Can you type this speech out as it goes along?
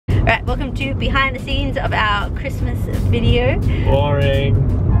Right, welcome to behind the scenes of our Christmas video. Boring.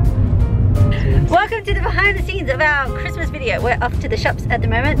 Welcome to the behind the scenes of our Christmas video. We're off to the shops at the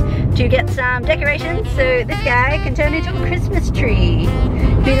moment to get some decorations so this guy can turn into a Christmas tree.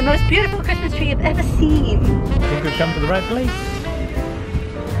 It'll be the most beautiful Christmas tree I've ever seen. I think we've come to the right place.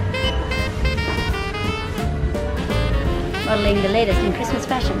 Modeling the latest in Christmas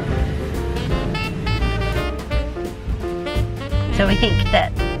fashion. So we think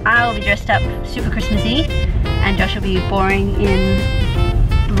that I'll be dressed up super Christmassy and Josh will be boring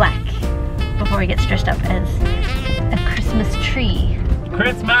in black before he gets dressed up as a Christmas tree.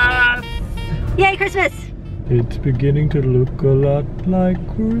 Christmas! Yay, Christmas! It's beginning to look a lot like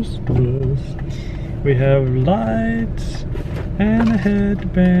Christmas. We have lights and a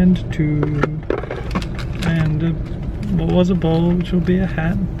headband too. And what was a bowl, which will be a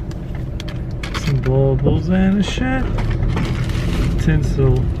hat. Some baubles and a shirt.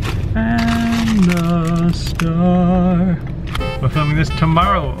 Tinsel and a star. We're filming this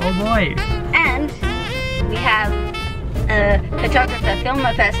tomorrow, oh boy! And we have a photographer,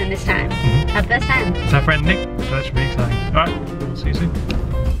 filmer person this time. Our first time. It's our friend Nick, so that should be exciting. Alright, we'll see you soon.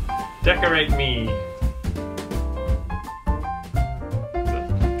 Decorate me!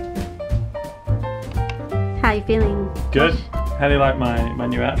 How are you feeling? Good. How do you like my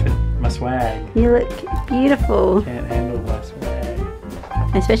new outfit? My swag? You look beautiful. Can't handle my swag.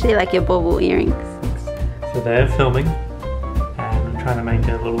 Especially like your bauble earrings. So they're filming, and I'm trying to make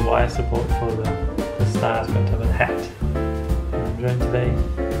a little wire support for the stars on top of the hat. And I'm joined today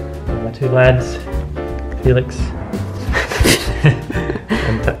by my two lads, Felix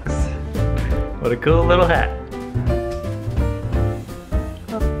and Tux. What a cool little hat.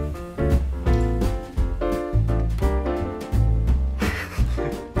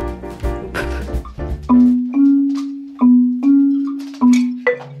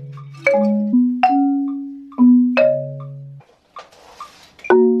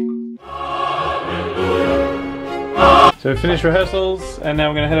 So we finished rehearsals and now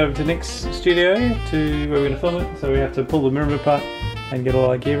we're going to head over to Nick's studio to where we're going to film it. So we have to pull the mirror apart and get all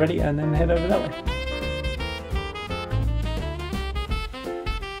our gear ready and then head over that way.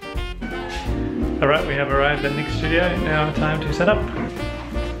 Alright, we have arrived at Nick's studio. Now time to set up.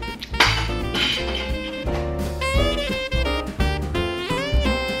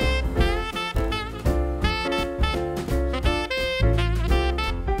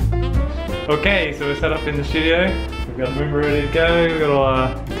 Okay, so we're set up in the studio. We've got the room ready to go. We've got all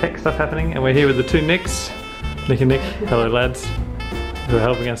our tech stuff happening, and we're here with the two Nicks, Nick and Nick. Hello, lads, who are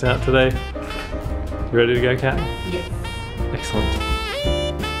helping us out today. You ready to go, Kat? Yes. Excellent.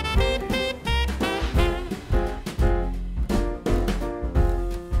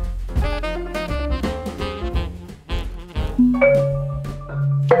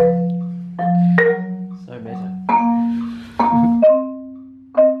 So meta.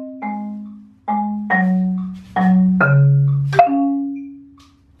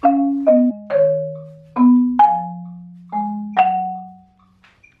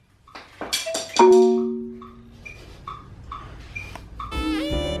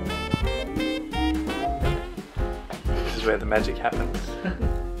 This is where the magic happens.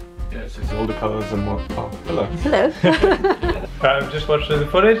 Yes, it's all the colours and what. Oh, hello. Hello. Right, we've just watched through the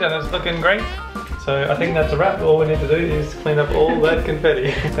footage and it's looking great. So I think that's a wrap. All we need to do is clean up all that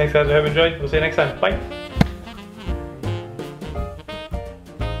confetti. Thanks guys, I hope you enjoyed. We'll see you next time. Bye.